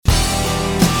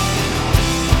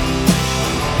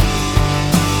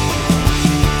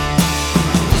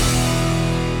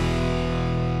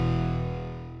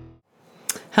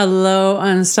Hello,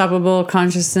 Unstoppable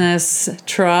Consciousness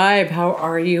Tribe. How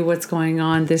are you? What's going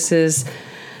on? This is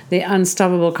the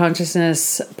Unstoppable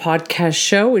Consciousness podcast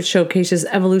show, which showcases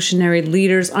evolutionary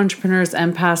leaders, entrepreneurs,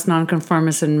 empaths,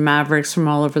 nonconformists, and mavericks from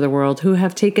all over the world who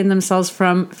have taken themselves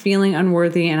from feeling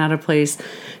unworthy and out of place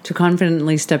to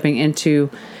confidently stepping into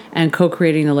and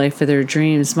co-creating the life of their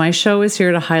dreams. My show is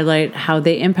here to highlight how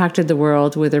they impacted the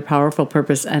world with their powerful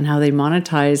purpose and how they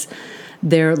monetize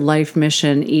their life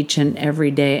mission each and every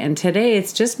day. And today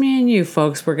it's just me and you,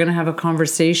 folks. We're going to have a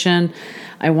conversation.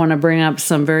 I want to bring up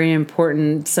some very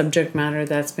important subject matter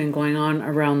that's been going on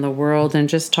around the world and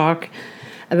just talk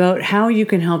about how you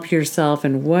can help yourself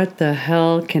and what the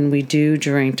hell can we do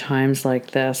during times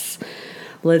like this.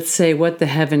 Let's say, what the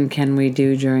heaven can we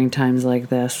do during times like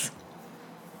this?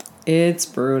 It's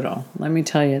brutal. Let me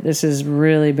tell you, this has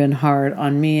really been hard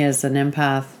on me as an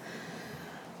empath.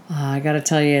 I got to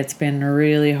tell you, it's been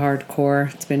really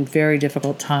hardcore. It's been a very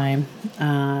difficult time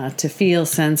to feel,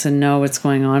 sense, and know what's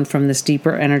going on from this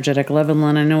deeper energetic level.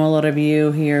 And I know a lot of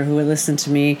you here who listen to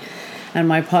me and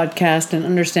my podcast and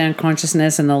understand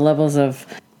consciousness and the levels of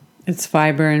its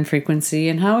fiber and frequency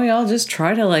and how we all just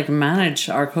try to manage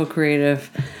our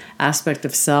co-creative aspect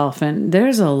of self. And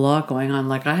there's a lot going on.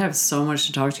 I have so much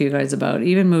to talk to you guys about,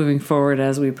 even moving forward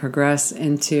as we progress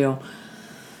into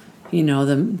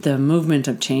the movement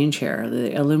of change here.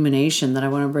 The illumination that I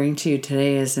want to bring to you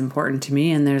today is important to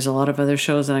me. And there's a lot of other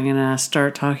shows that I'm going to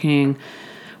start talking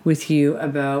with you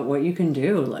about what you can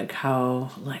do.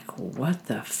 What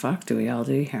the fuck do we all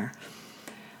do here?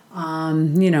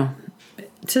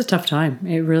 It's a tough time.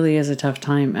 It really is a tough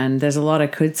time. And there's a lot I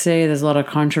could say. There's a lot of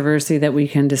controversy that we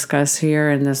can discuss here.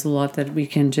 And there's a lot that we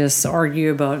can just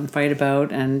argue about and fight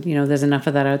about. And, there's enough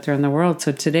of that out there in the world.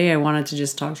 So today I wanted to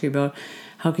just talk to you about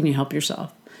how can you help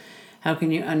yourself? How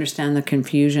can you understand the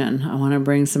confusion? I want to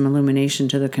bring some illumination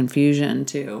to the confusion,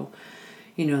 to,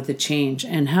 the change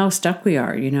and how stuck we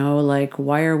are,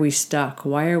 why are we stuck?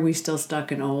 Why are we still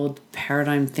stuck in old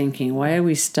paradigm thinking? Why are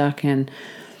we stuck in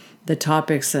the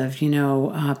topics of,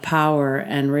 power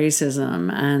and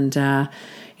racism and,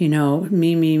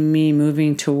 me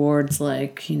moving towards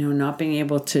not being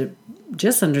able to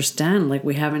just understand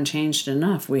we haven't changed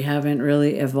enough. We haven't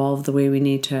really evolved the way we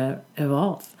need to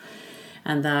evolve.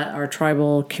 And that our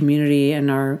tribal community and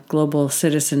our global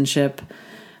citizenship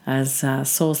as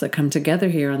souls that come together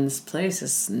here on this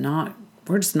place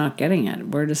we're just not getting it.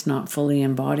 We're just not fully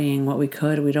embodying what we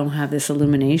could. We don't have this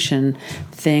illumination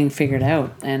thing figured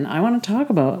out. And I want to talk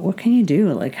about what can you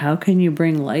do? How can you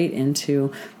bring light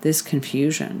into this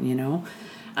confusion,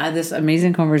 I had this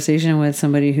amazing conversation with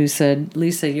somebody who said,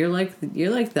 Lisa, you're like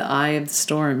the eye of the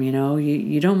storm, you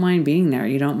don't mind being there.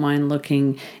 You don't mind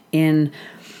looking in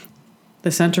the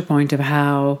center point of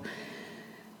how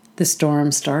the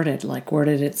storm started. Where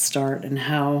did it start and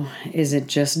how is it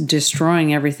just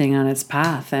destroying everything on its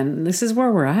path? And this is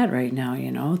where we're at right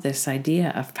now, this idea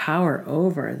of power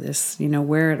over this,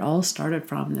 where it all started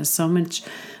from. There's so much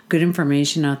good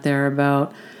information out there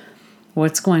about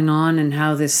what's going on and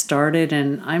how this started.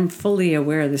 And I'm fully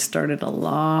aware this started a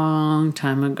long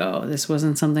time ago. This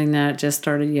wasn't something that just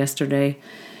started yesterday.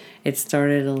 It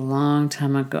started a long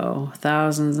time ago,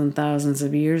 thousands and thousands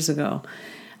of years ago.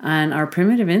 And our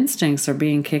primitive instincts are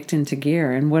being kicked into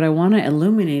gear. And what I want to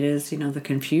illuminate is, the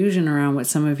confusion around what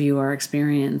some of you are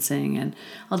experiencing. And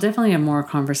I'll definitely have more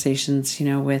conversations,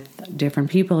 with different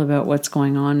people about what's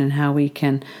going on and how we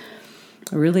can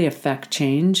really affect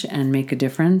change and make a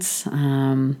difference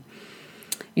in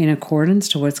accordance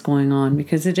to what's going on,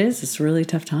 because it's a really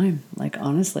tough time.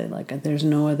 Honestly, there's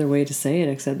no other way to say it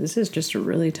except this is just a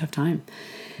really tough time.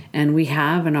 And we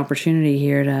have an opportunity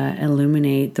here to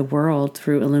illuminate the world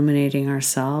through illuminating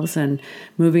ourselves and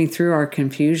moving through our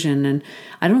confusion. And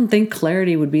I don't think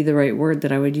clarity would be the right word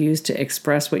that I would use to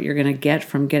express what you're going to get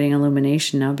from getting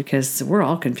illumination now, because we're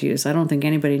all confused. I don't think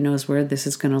anybody knows where this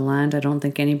is going to land. I don't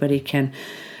think anybody can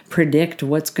predict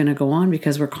what's going to go on,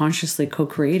 because we're consciously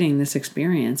co-creating this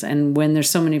experience. And when there's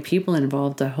so many people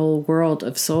involved, a whole world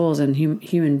of souls and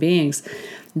human beings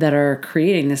that are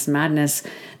creating this madness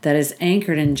that is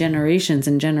anchored in generations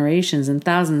and generations and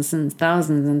thousands and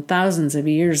thousands and thousands of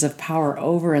years of power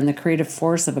over and the creative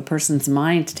force of a person's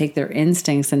mind to take their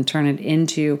instincts and turn it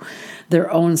into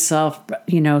their own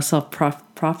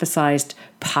self-prophesized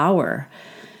power.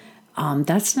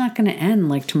 That's not going to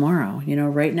end tomorrow.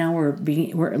 Right now we're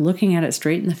looking at it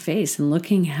straight in the face and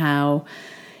looking how,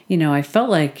 I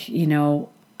felt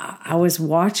I was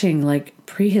watching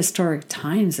prehistoric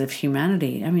times of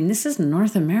humanity. I mean, this is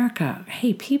North America.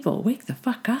 Hey, people, wake the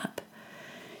fuck up.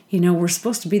 We're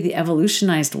supposed to be the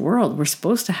evolutionized world. We're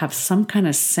supposed to have some kind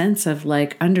of sense of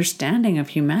understanding of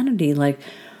humanity.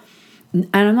 And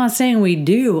I'm not saying we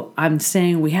do. I'm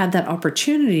saying we had that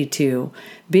opportunity to,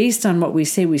 based on what we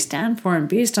say we stand for, and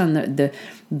based on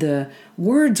the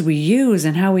words we use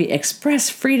and how we express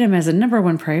freedom as a number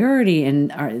one priority in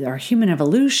our human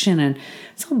evolution. And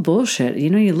it's all bullshit.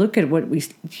 You look at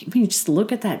you just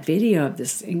look at that video of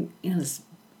this, this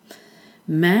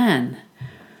man,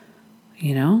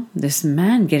 this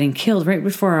man getting killed right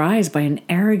before our eyes by an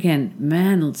arrogant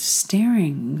man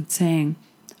staring and saying,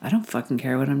 I don't fucking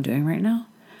care what I'm doing right now.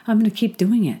 I'm going to keep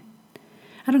doing it.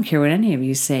 I don't care what any of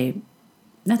you say.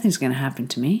 Nothing's going to happen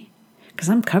to me because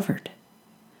I'm covered.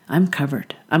 I'm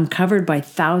covered. I'm covered by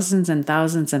thousands and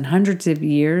thousands and hundreds of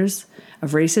years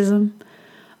of racism,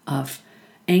 of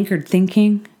anchored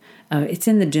thinking. It's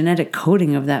in the genetic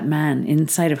coding of that man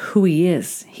inside of who he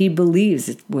is. He believes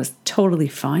it was totally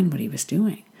fine what he was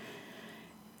doing.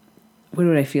 What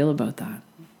did I feel about that?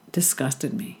 It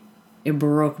disgusted me. It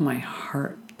broke my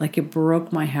heart. Like it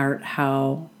broke my heart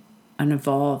how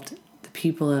unevolved the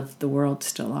people of the world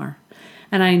still are.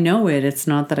 And I know it. It's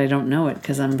not that I don't know it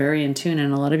because I'm very in tune.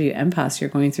 And a lot of you empaths, you're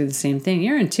going through the same thing.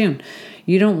 You're in tune.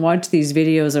 You don't watch these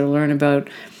videos or learn about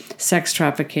sex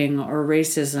trafficking or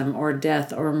racism or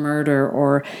death or murder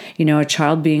or, a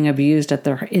child being abused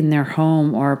in their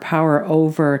home or power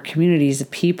over communities of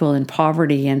people in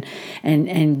poverty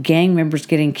and gang members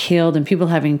getting killed and people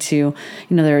having to,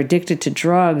 they're addicted to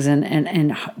drugs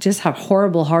and just have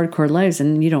horrible, hardcore lives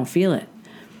and you don't feel it.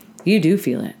 You do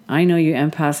feel it. I know you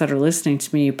empaths that are listening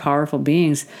to me, you powerful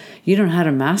beings, you don't know how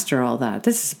to master all that.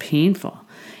 This is painful.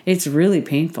 It's really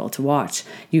painful to watch.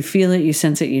 You feel it, you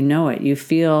sense it, you know it. You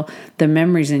feel the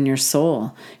memories in your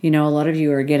soul. A lot of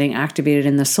you are getting activated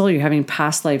in the soul. You're having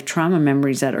past life trauma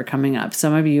memories that are coming up.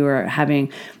 Some of you are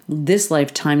having this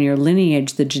lifetime, your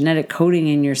lineage, the genetic coding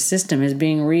in your system is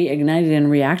being reignited and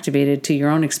reactivated to your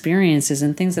own experiences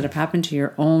and things that have happened to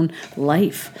your own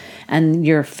life and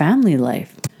your family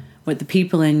life. What the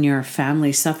people in your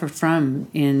family suffer from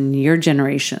in your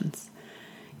generations.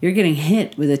 You're getting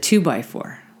hit with a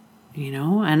 2x4,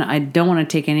 and I don't want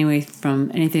to take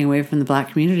anything away from the Black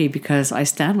community because I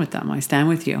stand with them. I stand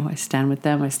with you. I stand with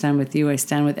them. I stand with you. I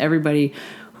stand with everybody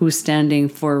who's standing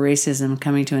for racism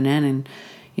coming to an end.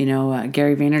 And,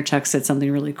 Gary Vaynerchuk said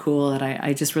something really cool that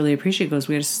I just really appreciate. He goes,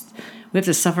 we have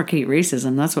to suffocate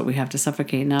racism. That's what we have to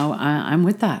suffocate. Now I'm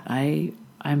with that.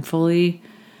 I'm fully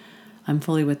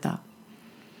with that.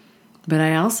 But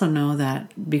I also know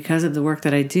that because of the work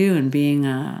that I do and being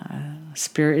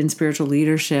in spiritual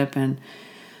leadership and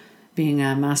being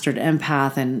a mastered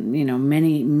empath and,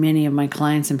 many of my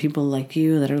clients and people like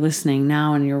you that are listening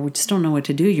now and you just don't know what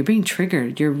to do, you're being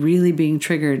triggered. You're really being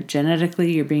triggered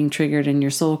genetically. You're being triggered in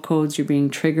your soul codes. You're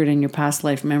being triggered in your past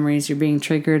life memories. You're being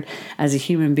triggered as a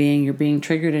human being. You're being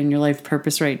triggered in your life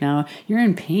purpose right now. You're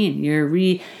in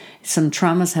pain. Some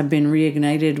traumas have been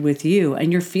reignited with you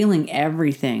and you're feeling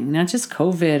everything, not just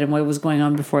COVID and what was going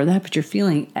on before that, but you're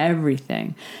feeling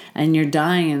everything and you're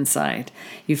dying inside.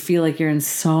 You feel like you're in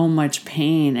so much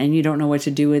pain and you don't know what to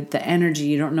do with the energy.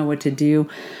 You don't know what to do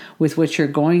with what you're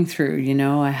going through.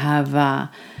 I have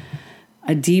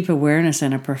a deep awareness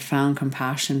and a profound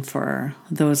compassion for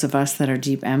those of us that are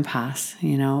deep empaths.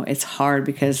 It's hard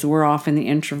because we're often the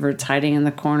introverts hiding in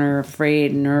the corner,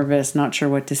 afraid, nervous, not sure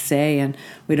what to say, and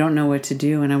we don't know what to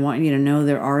do. And I want you to know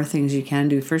there are things you can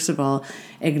do. First of all,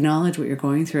 acknowledge what you're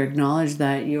going through. Acknowledge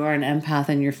that you are an empath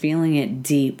and you're feeling it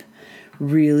deep,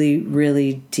 really,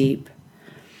 really deep.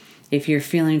 If you're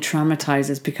feeling traumatized,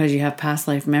 it's because you have past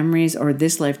life memories or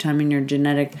this lifetime in your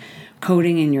genetic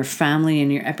coding in your family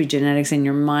and your epigenetics in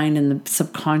your mind and the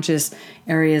subconscious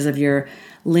areas of your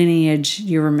lineage.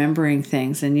 You're remembering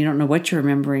things and you don't know what you're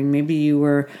remembering. Maybe you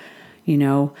were,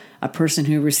 a person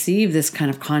who received this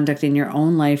kind of conduct in your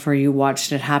own life or you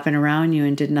watched it happen around you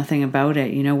and did nothing about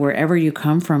it. Wherever you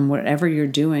come from, whatever you're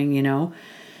doing,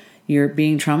 you're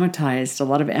being traumatized. A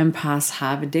lot of empaths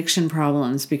have addiction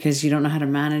problems because you don't know how to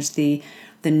manage the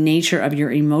nature of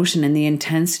your emotion and the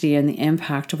intensity and the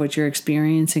impact of what you're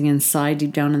experiencing inside,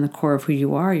 deep down in the core of who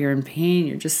you are. You're in pain.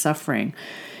 You're just suffering.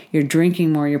 You're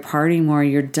drinking more. You're partying more.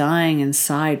 You're dying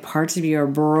inside. Parts of you are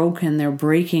broken. They're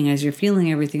breaking as you're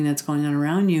feeling everything that's going on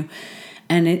around you.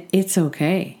 And it's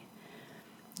okay.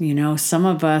 Some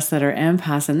of us that are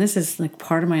empaths, and this is like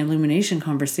part of my illumination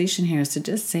conversation here, is to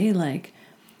just say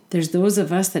There's those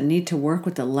of us that need to work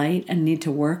with the light and need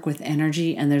to work with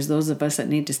energy, and there's those of us that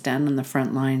need to stand on the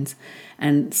front lines.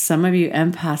 And some of you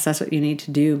empaths, that's what you need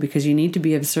to do, because you need to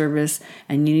be of service,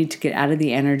 and you need to get out of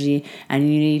the energy, and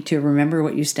you need to remember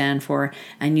what you stand for,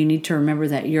 and you need to remember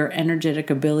that your energetic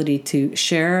ability to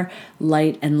share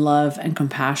light and love and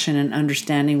compassion and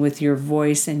understanding with your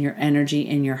voice and your energy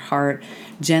in your heart,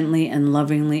 gently and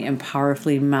lovingly and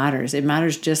powerfully, matters. It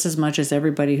matters just as much as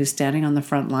everybody who's standing on the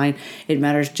front line. It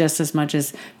matters just as much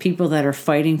as people that are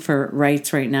fighting for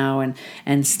rights right now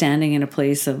and standing in a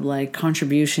place of like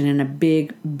contribution in a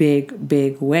big, big,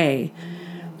 big way.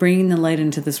 Bringing the light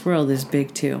into this world is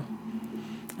big too.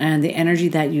 And the energy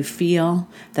that you feel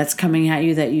that's coming at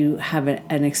you, that you have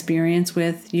an experience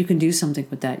with, you can do something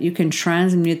with that. You can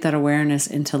transmute that awareness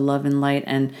into love and light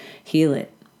and heal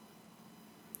it.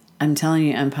 I'm telling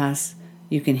you, empaths,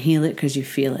 you can heal it because you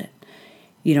feel it.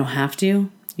 You don't have to.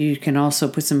 You can also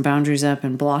put some boundaries up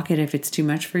and block it if it's too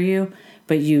much for you.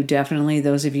 But you definitely,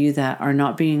 those of you that are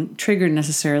not being triggered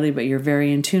necessarily, but you're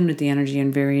very in tune with the energy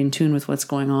and very in tune with what's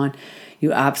going on,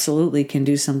 you absolutely can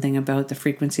do something about the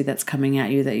frequency that's coming at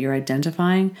you that you're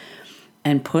identifying,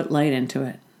 and put light into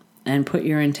it and put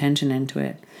your intention into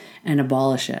it and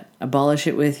abolish it. Abolish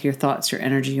it with your thoughts, your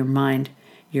energy, your mind,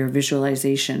 your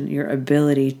visualization, your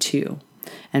ability to.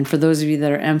 And for those of you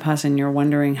that are empaths and you're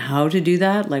wondering how to do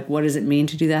that, like what does it mean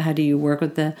to do that? How do you work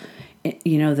with the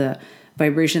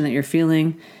vibration that you're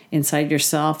feeling inside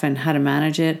yourself and how to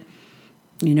manage it?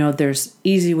 There's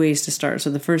easy ways to start.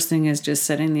 So the first thing is just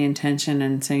setting the intention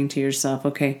and saying to yourself,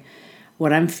 okay,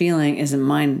 what I'm feeling isn't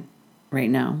mine right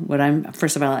now. What I'm,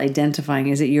 first of all, identifying,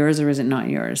 is it yours or is it not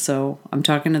yours? So I'm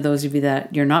talking to those of you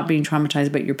that you're not being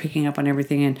traumatized, but you're picking up on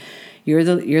everything, and you're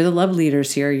the love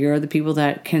leaders here. You're the people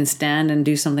that can stand and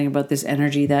do something about this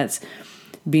energy that's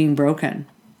being broken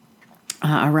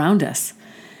around us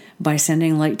by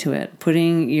sending light to it,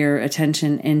 putting your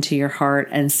attention into your heart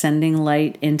and sending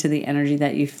light into the energy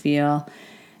that you feel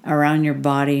around your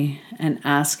body, and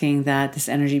asking that this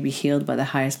energy be healed by the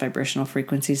highest vibrational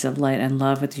frequencies of light and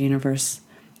love with the universe,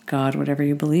 God, whatever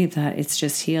you believe, that it's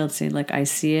just healed. Say, like, I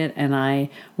see it and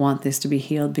I want this to be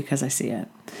healed because I see it.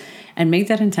 And make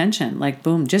that intention, like,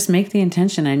 boom, just make the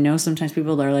intention. I know sometimes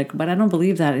people are like, but I don't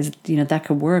believe that is, that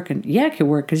could work. And yeah, it could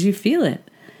work because you feel it.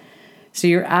 So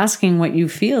you're asking what you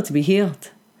feel to be healed.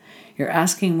 You're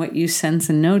asking what you sense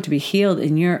and know to be healed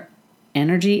in your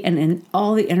energy and in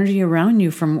all the energy around you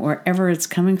from wherever it's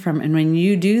coming from. And when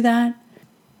you do that,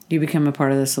 you become a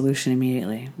part of the solution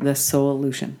immediately, the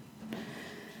solution.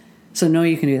 So know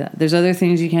you can do that. There's other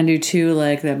things you can do too,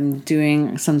 like I'm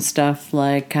doing some stuff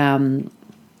like to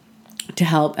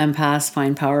help empaths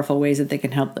find powerful ways that they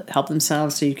can help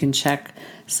themselves. So you can check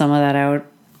some of that out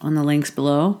on the links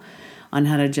below on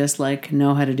how to just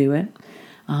know how to do it.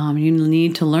 You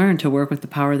need to learn to work with the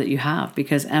power that you have,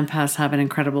 because empaths have an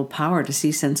incredible power to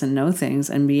see, sense, and know things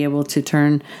and be able to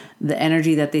turn the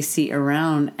energy that they see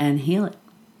around and heal it.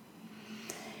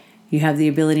 You have the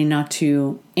ability not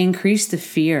to increase the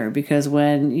fear, because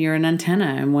when you're an antenna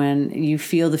and when you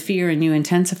feel the fear and you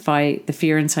intensify the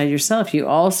fear inside yourself, you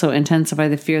also intensify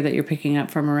the fear that you're picking up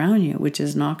from around you, which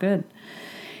is not good.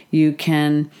 You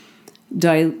can,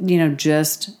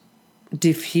 just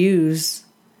diffuse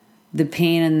the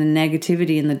pain and the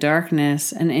negativity and the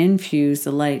darkness and infuse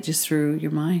the light just through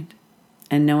your mind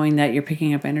and knowing that you're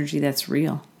picking up energy that's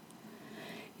real.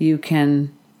 You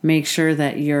can make sure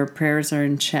that your prayers are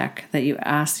in check, that you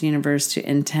ask the universe to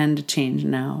intend to change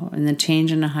now, and then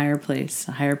change in a higher place,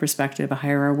 a higher perspective, a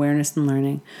higher awareness and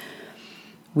learning.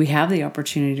 We have the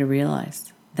opportunity to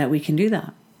realize that we can do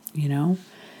that,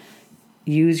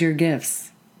 Use your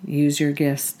gifts. Use your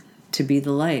gifts to be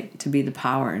the light, to be the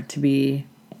power, to be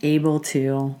able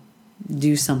to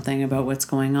do something about what's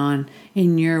going on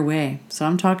in your way. So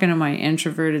I'm talking to my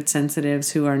introverted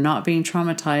sensitives who are not being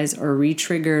traumatized or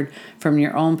re-triggered from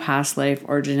your own past life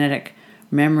or genetic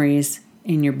memories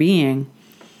in your being,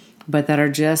 but that are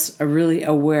just really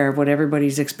aware of what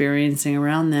everybody's experiencing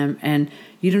around them. And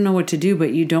you don't know what to do,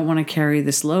 but you don't want to carry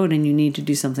this load and you need to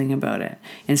do something about it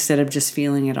instead of just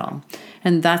feeling it all.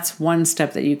 And that's one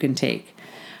step that you can take.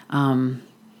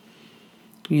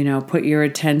 Put your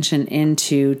attention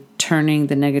into turning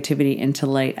the negativity into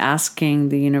light, asking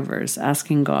the universe,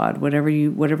 asking God,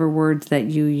 whatever words that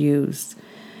you use.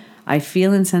 I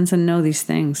feel and sense and know these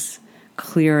things.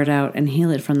 Clear it out and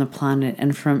heal it from the planet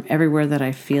and from everywhere that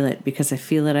I feel it, because I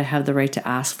feel that I have the right to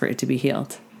ask for it to be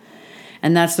healed.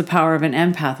 And that's the power of an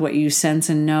empath. What you sense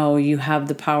and know, you have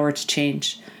the power to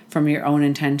change from your own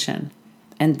intention.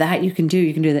 And that you can do.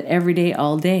 You can do that every day,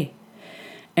 all day.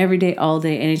 Every day, all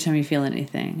day, anytime you feel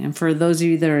anything. And for those of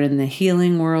you that are in the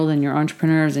healing world and you're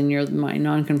entrepreneurs and you're my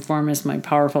nonconformists, my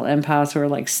powerful empaths who are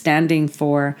like standing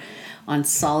on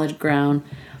solid ground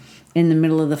in the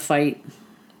middle of the fight,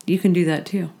 you can do that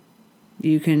too.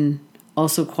 You can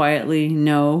also quietly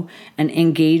know and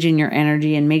engage in your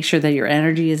energy and make sure that your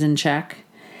energy is in check,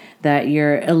 that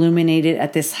you're illuminated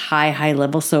at this high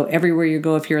level. So everywhere you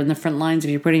go, if you're in the front lines,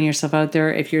 if you're putting yourself out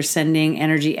there, if you're sending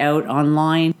energy out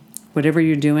online, whatever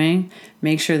you're doing,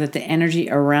 make sure that the energy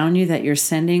around you that you're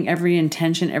sending, every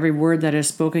intention, every word that is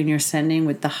spoken, you're sending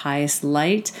with the highest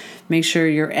light. Make sure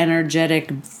your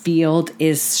energetic field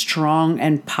is strong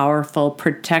and powerful,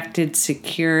 protected,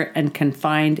 secure, and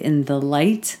confined in the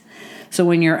light. So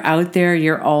when you're out there,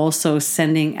 you're also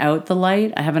sending out the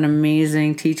light. I have an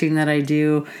amazing teaching that I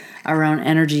do around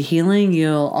energy healing.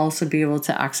 You'll also be able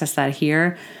to access that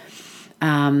here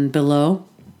below,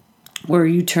 where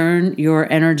you turn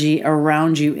your energy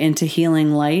around you into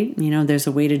healing light. There's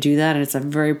a way to do that, and it's a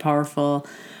very powerful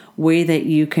way that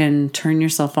you can turn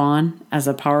yourself on as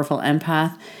a powerful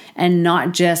empath and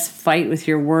not just fight with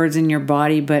your words and your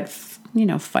body, but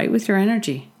fight with your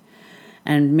energy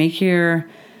and make it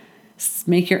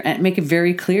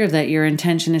very clear that your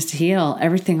intention is to heal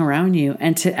everything around you,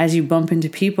 and as you bump into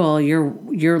people,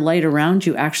 your light around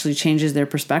you actually changes their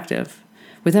perspective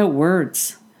without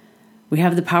words. We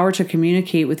have the power to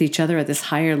communicate with each other at this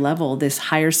higher level, this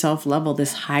higher self level,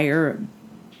 this higher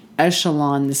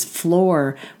echelon, this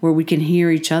floor where we can hear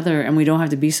each other and we don't have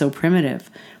to be so primitive.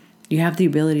 You have the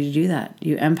ability to do that.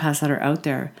 You empaths that are out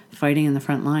there fighting in the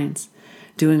front lines,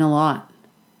 doing a lot.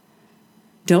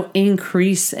 Don't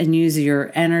increase and use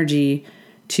your energy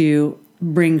to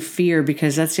bring fear,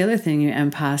 because that's the other thing, you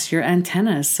empaths, your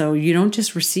antennas. So you don't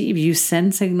just receive, you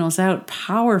send signals out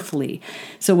powerfully.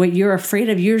 So what you're afraid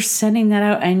of, you're sending that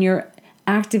out and you're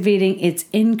activating its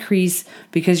increase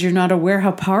because you're not aware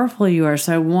how powerful you are.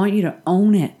 So I want you to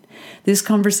own it. This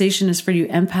conversation is for you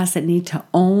empaths that need to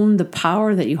own the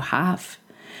power that you have.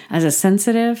 As a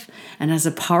sensitive and as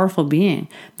a powerful being,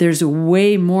 there's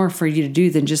way more for you to do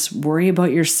than just worry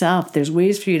about yourself. There's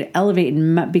ways for you to elevate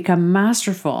and become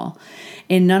masterful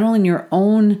in not only your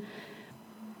own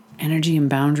energy and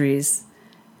boundaries,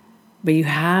 but you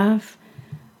have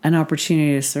an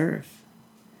opportunity to serve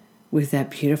with that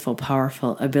beautiful,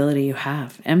 powerful ability you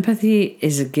have. Empathy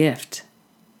is a gift.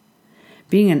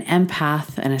 Being an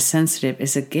empath and a sensitive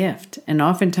is a gift. And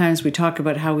oftentimes we talk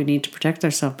about how we need to protect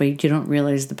ourselves, but you don't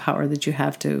realize the power that you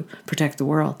have to protect the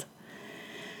world.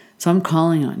 So I'm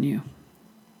calling on you.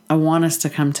 I want us to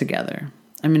come together.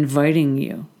 I'm inviting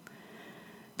you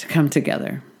to come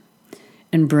together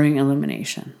and bring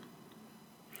illumination.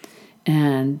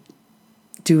 And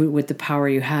do it with the power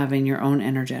you have in your own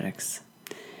energetics.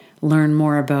 Learn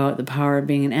more about the power of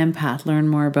being an empath. Learn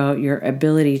more about your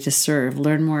ability to serve.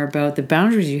 Learn more about the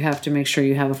boundaries you have to make sure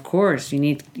you have. Of course, you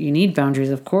need boundaries,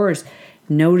 of course.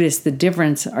 Notice the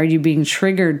difference. Are you being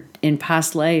triggered in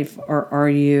past life, or are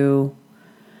you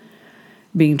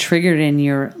being triggered in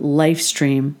your life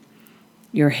stream,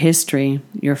 your history,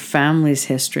 your family's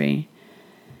history?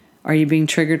 Are you being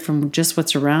triggered from just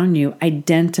what's around you?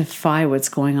 Identify what's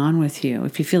going on with you.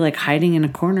 If you feel like hiding in a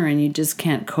corner and you just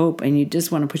can't cope and you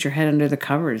just want to put your head under the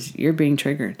covers, you're being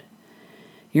triggered.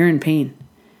 You're in pain.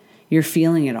 You're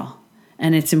feeling it all.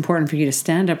 And it's important for you to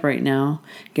stand up right now,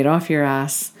 get off your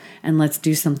ass, and let's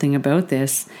do something about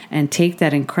this and take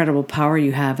that incredible power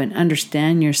you have and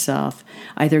understand yourself.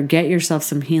 Either get yourself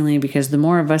some healing, because the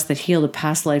more of us that heal the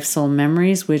past life soul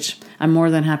memories, which I'm more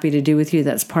than happy to do with you,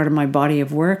 that's part of my body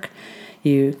of work.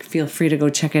 You feel free to go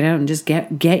check it out and just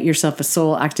get yourself a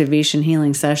soul activation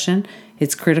healing session.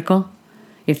 It's critical.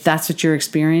 If that's what you're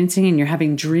experiencing and you're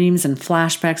having dreams and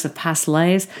flashbacks of past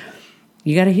lives,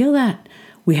 you got to heal that.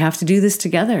 We have to do this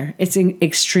together. It's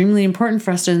extremely important for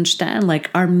us to understand,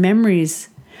 like, our memories,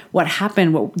 what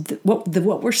happened,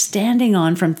 what we're standing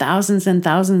on from thousands and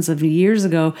thousands of years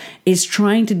ago is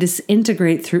trying to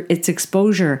disintegrate through its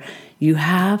exposure. You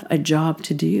have a job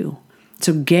to do.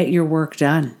 So get your work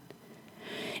done.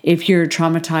 If you're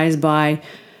traumatized by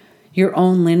your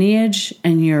own lineage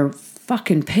and you're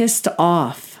fucking pissed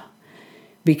off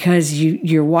because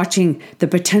you're watching the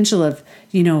potential of,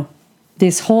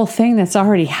 this whole thing that's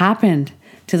already happened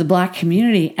to the Black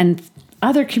community and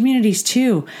other communities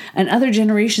too, and other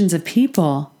generations of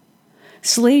people.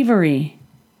 Slavery,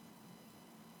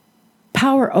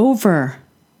 power over,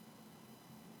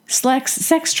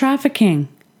 sex trafficking.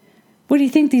 What do you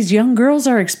think these young girls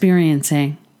are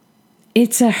experiencing?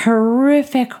 It's a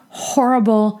horrific,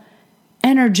 horrible,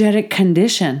 energetic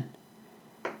condition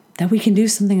that we can do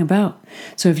something about.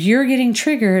 So if you're getting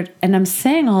triggered, and I'm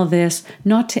saying all this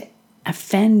not to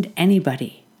offend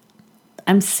anybody.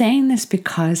 I'm saying this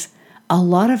because a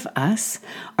lot of us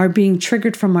are being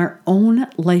triggered from our own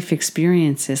life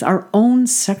experiences, our own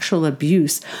sexual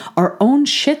abuse, our own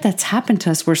shit that's happened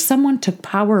to us where someone took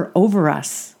power over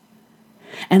us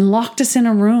and locked us in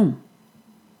a room,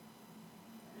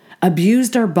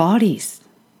 abused our bodies,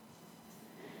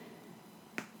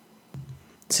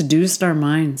 seduced our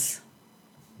minds,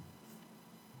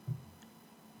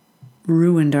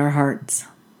 ruined our hearts,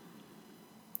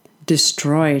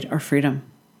 destroyed our freedom.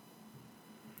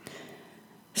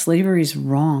 Slavery is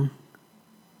wrong.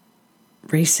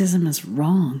 Racism is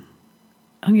wrong.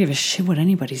 I don't give a shit what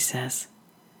anybody says.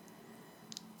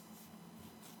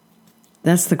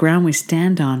 That's the ground we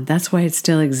stand on. That's why it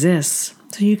still exists.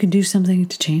 So you can do something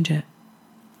to change it.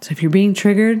 So if you're being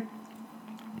triggered,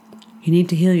 you need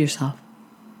to heal yourself.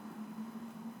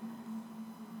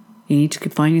 You need to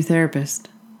find your therapist.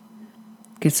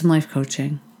 Get some life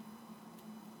coaching.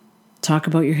 Talk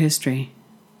about your history.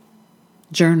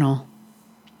 Journal.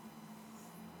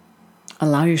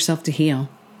 Allow yourself to heal.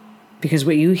 Because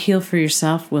what you heal for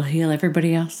yourself will heal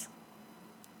everybody else.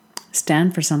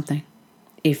 Stand for something.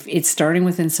 If it's starting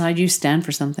with inside you, stand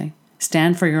for something.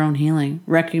 Stand for your own healing.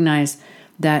 Recognize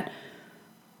that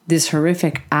this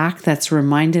horrific act that's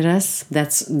reminded us,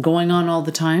 that's going on all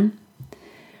the time.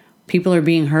 People are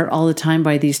being hurt all the time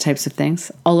by these types of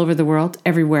things, all over the world,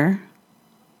 everywhere.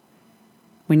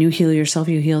 When you heal yourself,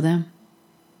 you heal them.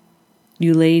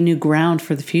 You lay new ground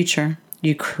for the future.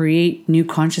 You create new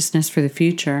consciousness for the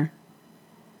future.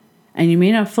 And you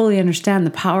may not fully understand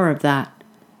the power of that.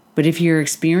 But if you're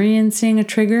experiencing a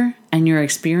trigger and you're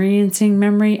experiencing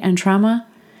memory and trauma,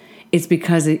 it's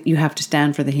because you have to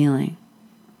stand for the healing.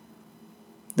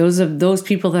 Those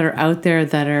people that are out there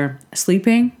that are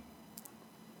sleeping,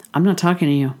 I'm not talking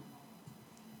to you.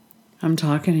 I'm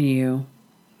talking to you,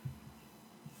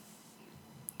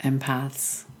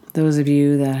 empaths. Those of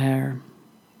you that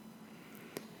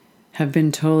have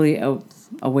been totally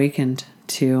awakened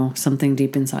to something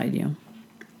deep inside you.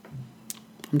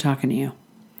 I'm talking to you.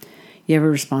 You have a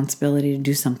responsibility to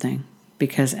do something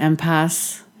because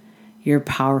empaths, you're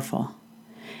powerful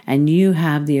and you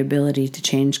have the ability to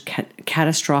change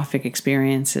catastrophic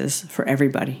experiences for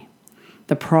everybody.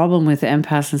 The problem with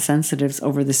empaths and sensitives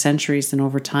over the centuries and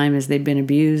over time is they've been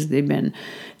abused, they've been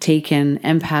taken.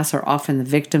 Empaths are often the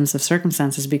victims of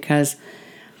circumstances because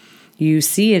you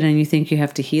see it and you think you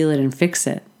have to heal it and fix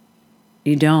it.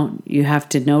 You don't. You have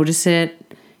to notice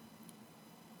it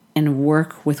and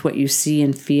work with what you see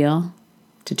and feel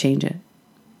to change it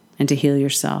and to heal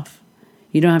yourself.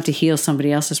 You don't have to heal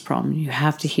somebody else's problem. You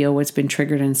have to heal what's been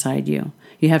triggered inside you.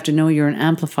 You have to know you're an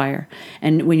amplifier.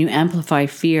 And when you amplify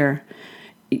fear,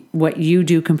 what you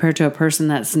do compared to a person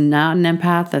that's not an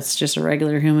empath, that's just a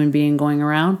regular human being going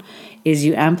around, is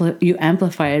you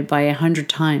amplify it by 100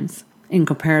 times in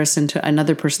comparison to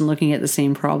another person looking at the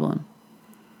same problem.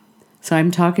 So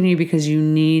I'm talking to you because you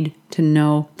need to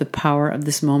know the power of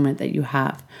this moment that you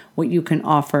have. What you can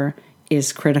offer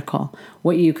is critical.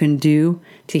 What you can do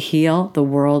to heal the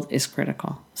world is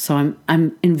critical. So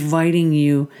I'm inviting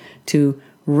you to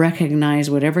recognize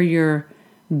whatever you're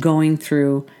going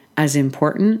through as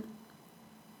important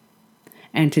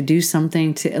and to do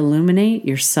something to illuminate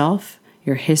yourself,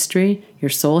 your history, your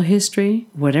soul history,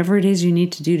 whatever it is you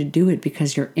need to do it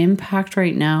because your impact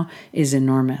right now is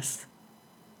enormous.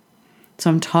 So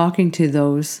I'm talking to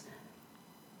those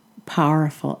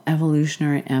powerful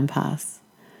evolutionary empaths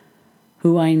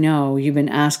who I know you've been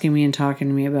asking me and talking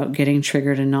to me about getting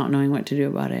triggered and not knowing what to do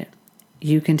about it.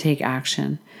 You can take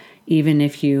action, even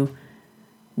if you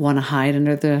want to hide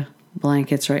under the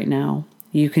blankets right now.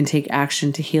 You can take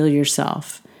action to heal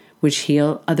yourself, which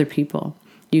heal other people.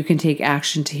 You can take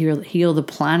action to heal the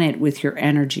planet with your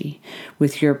energy,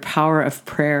 with your power of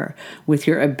prayer, with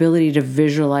your ability to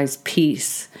visualize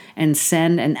peace and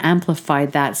send and amplify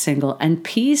that signal. And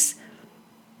peace,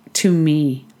 to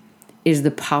me, is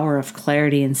the power of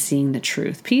clarity and seeing the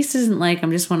truth. Peace isn't like, I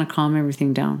just want to calm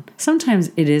everything down.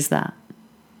 Sometimes it is that.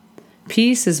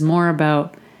 Peace is more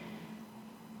about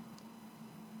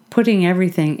putting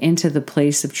everything into the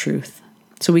place of truth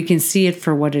so we can see it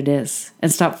for what it is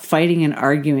and stop fighting and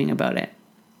arguing about it.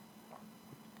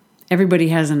 Everybody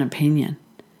has an opinion.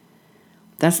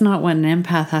 That's not what an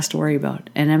empath has to worry about.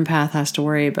 An empath has to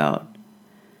worry about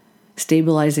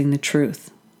stabilizing the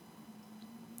truth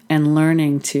and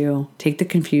learning to take the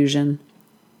confusion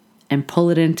and pull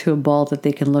it into a ball that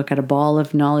they can look at, a ball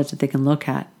of knowledge that they can look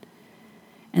at,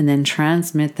 and then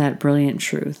transmit that brilliant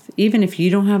truth. Even if you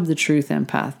don't have the truth,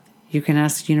 empath, you can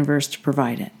ask the universe to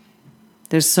provide it.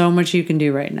 There's so much you can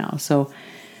do right now. So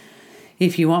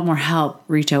if you want more help,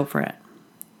 reach out for it.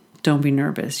 Don't be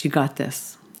nervous. You got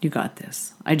this. You got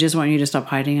this. I just want you to stop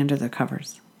hiding under the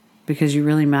covers because you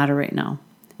really matter right now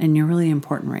and you're really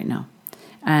important right now.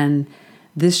 And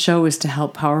this show is to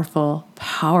help powerful,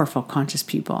 powerful conscious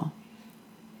people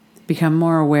become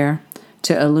more aware,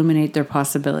 to illuminate their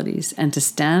possibilities, and to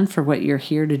stand for what you're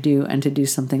here to do and to do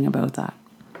something about that,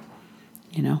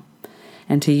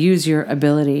 and to use your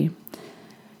ability,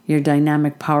 your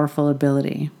dynamic, powerful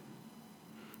ability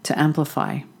to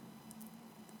amplify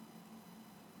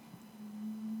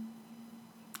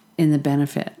in the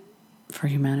benefit for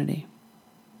humanity.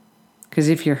 Because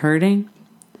if you're hurting,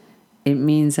 it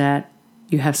means that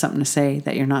you have something to say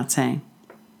that you're not saying.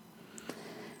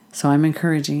 So I'm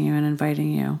encouraging you and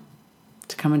inviting you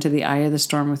to come into the eye of the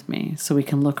storm with me so we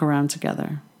can look around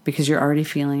together, because you're already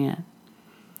feeling it,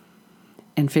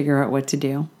 and figure out what to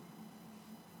do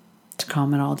to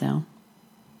calm it all down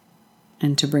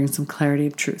and to bring some clarity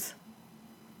of truth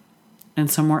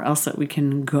and somewhere else that we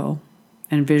can go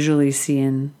and visually see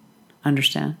and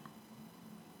understand.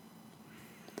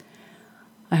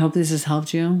 I hope this has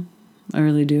helped you. I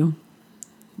really do.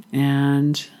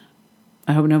 And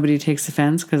I hope nobody takes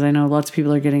offense, because I know lots of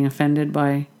people are getting offended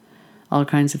by all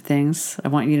kinds of things. I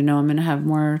want you to know I'm going to have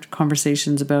more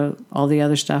conversations about all the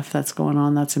other stuff that's going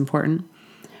on that's important.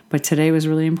 But today was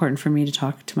really important for me to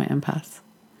talk to my empaths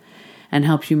and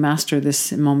help you master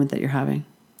this moment that you're having,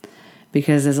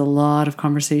 because there's a lot of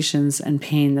conversations and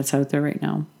pain that's out there right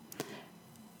now.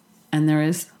 And there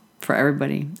is for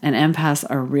everybody. And empaths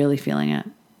are really feeling it.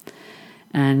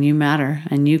 And you matter,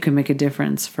 and you can make a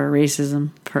difference for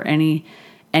racism, for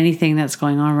anything that's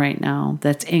going on right now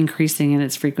that's increasing in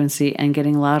its frequency and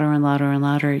getting louder and louder and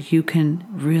louder. You can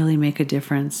really make a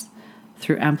difference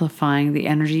through amplifying the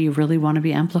energy you really want to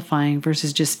be amplifying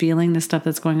versus just feeling the stuff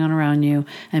that's going on around you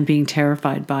and being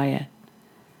terrified by it.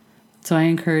 So I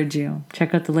encourage you,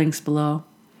 check out the links below.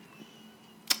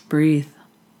 Breathe.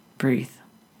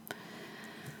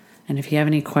 And if you have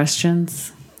any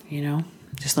questions,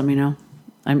 just let me know.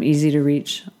 I'm easy to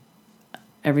reach.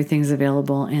 Everything's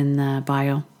available in the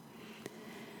bio.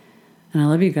 And I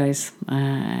love you guys.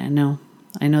 I know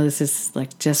this is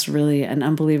just really an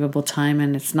unbelievable time,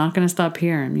 and it's not going to stop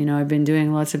here. I've been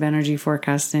doing lots of energy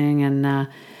forecasting, and I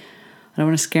don't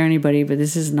want to scare anybody, but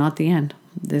this is not the end.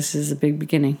 This is a big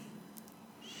beginning.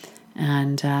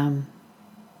 And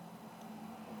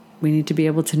we need to be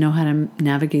able to know how to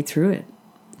navigate through it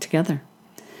together.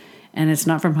 And it's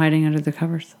not from hiding under the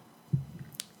covers.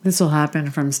 This will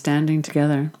happen from standing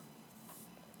together,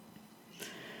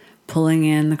 pulling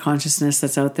in the consciousness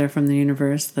that's out there from the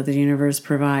universe, that the universe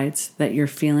provides, that you're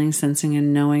feeling, sensing,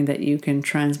 and knowing that you can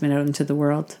transmit out into the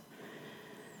world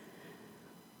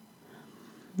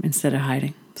instead of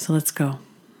hiding. So let's go.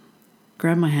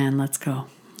 Grab my hand. Let's go.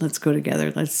 Let's go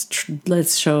together.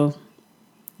 Let's show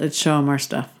them our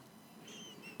stuff.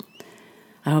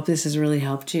 I hope this has really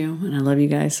helped you, and I love you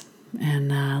guys. And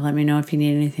let me know if you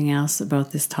need anything else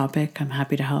about this topic. I'm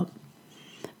happy to help.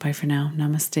 Bye for now.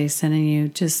 Namaste. Sending you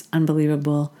just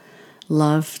unbelievable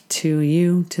love to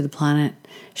you, to the planet.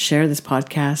 Share this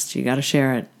podcast. You got to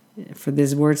share it. For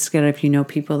these words to get up, if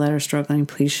people that are struggling,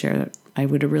 please share it. I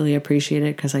would really appreciate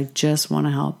it, because I just want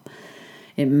to help.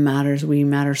 It matters. We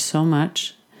matter so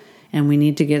much, and we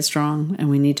need to get strong, and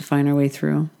we need to find our way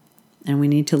through, and we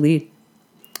need to lead.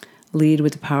 Lead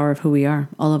with the power of who we are,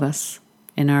 all of us,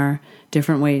 in our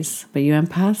different ways. But you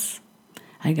empaths,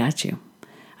 I got you.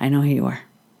 I know who you are.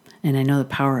 And I know the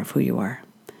power of who you are.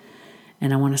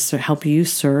 And I want to help you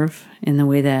serve in the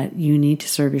way that you need to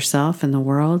serve yourself and the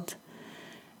world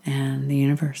and the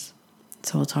universe.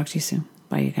 So I'll talk to you soon.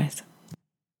 Bye, you guys.